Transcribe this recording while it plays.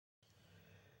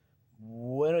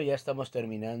Bueno, ya estamos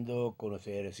terminando con los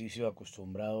ejercicios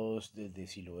acostumbrados desde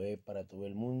Siloé para todo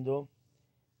el mundo.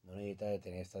 No necesitas de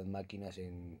tener estas máquinas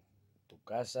en tu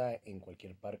casa, en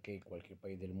cualquier parque, en cualquier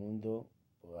país del mundo,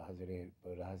 podrás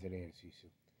hacer ejercicio.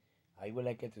 I would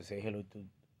like to say hello to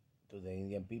the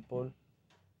Indian people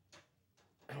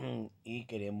y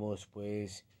queremos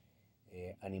pues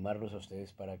animarlos a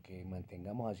ustedes para que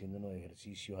mantengamos haciéndonos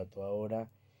ejercicios a toda hora,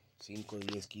 5,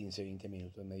 10, 15, 20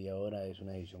 minutos, media hora. Es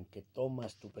una decisión que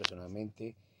tomas tú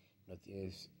personalmente, no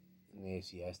tienes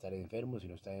necesidad de estar enfermo. Si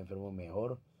no estás enfermo,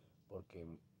 mejor, porque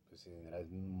pues, tendrás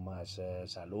más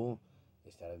salud,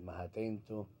 estarás más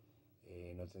atento,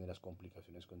 no tendrás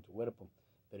complicaciones con tu cuerpo.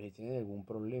 Pero si tienes algún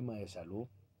problema de salud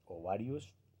o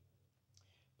varios,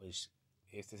 pues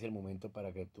este es el momento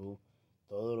para que tú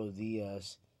todos los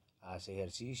días haz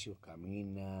ejercicio,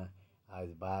 camina,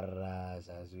 haz barras,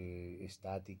 haz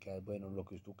estáticas, bueno, lo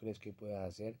que tú crees que puedas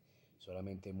hacer,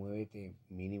 solamente muévete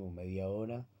mínimo media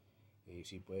hora.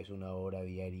 Si puedes una hora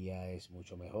diaria es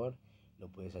mucho mejor. Lo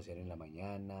puedes hacer en la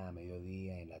mañana, a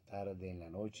mediodía, en la tarde, en la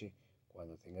noche,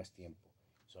 cuando tengas tiempo.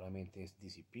 Solamente es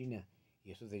disciplina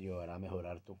y eso te ayudará a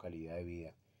mejorar tu calidad de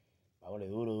vida. Vámonos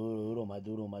duro, duro, duro, más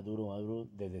duro, más duro, más duro.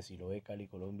 Desde Siloé, Cali,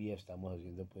 Colombia, estamos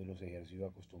haciendo pues los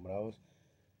ejercicios acostumbrados,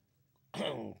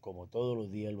 como todos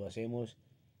los días lo hacemos,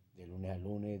 de lunes a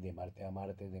lunes, de martes a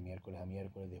martes, de miércoles a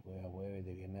miércoles, de jueves a jueves,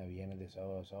 de viernes a viernes, de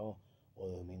sábado a sábado o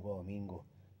de domingo a domingo.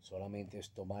 Solamente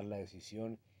es tomar la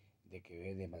decisión de que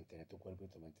debes de mantener tu cuerpo y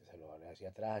tu mente saludable. Hacia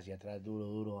atrás, duro,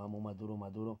 duro, vamos más duro,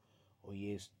 más duro.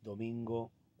 Hoy es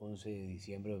domingo 11 de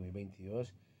diciembre de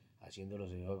 2022, haciendo los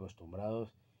ejercicios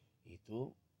acostumbrados. Y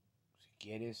tú, si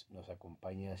quieres, nos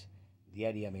acompañas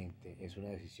diariamente. Es una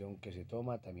decisión que se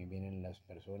toma. También vienen las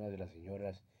personas, las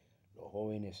señoras, los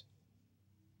jóvenes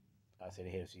a hacer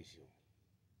ejercicio.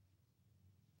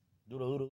 Duro, duro.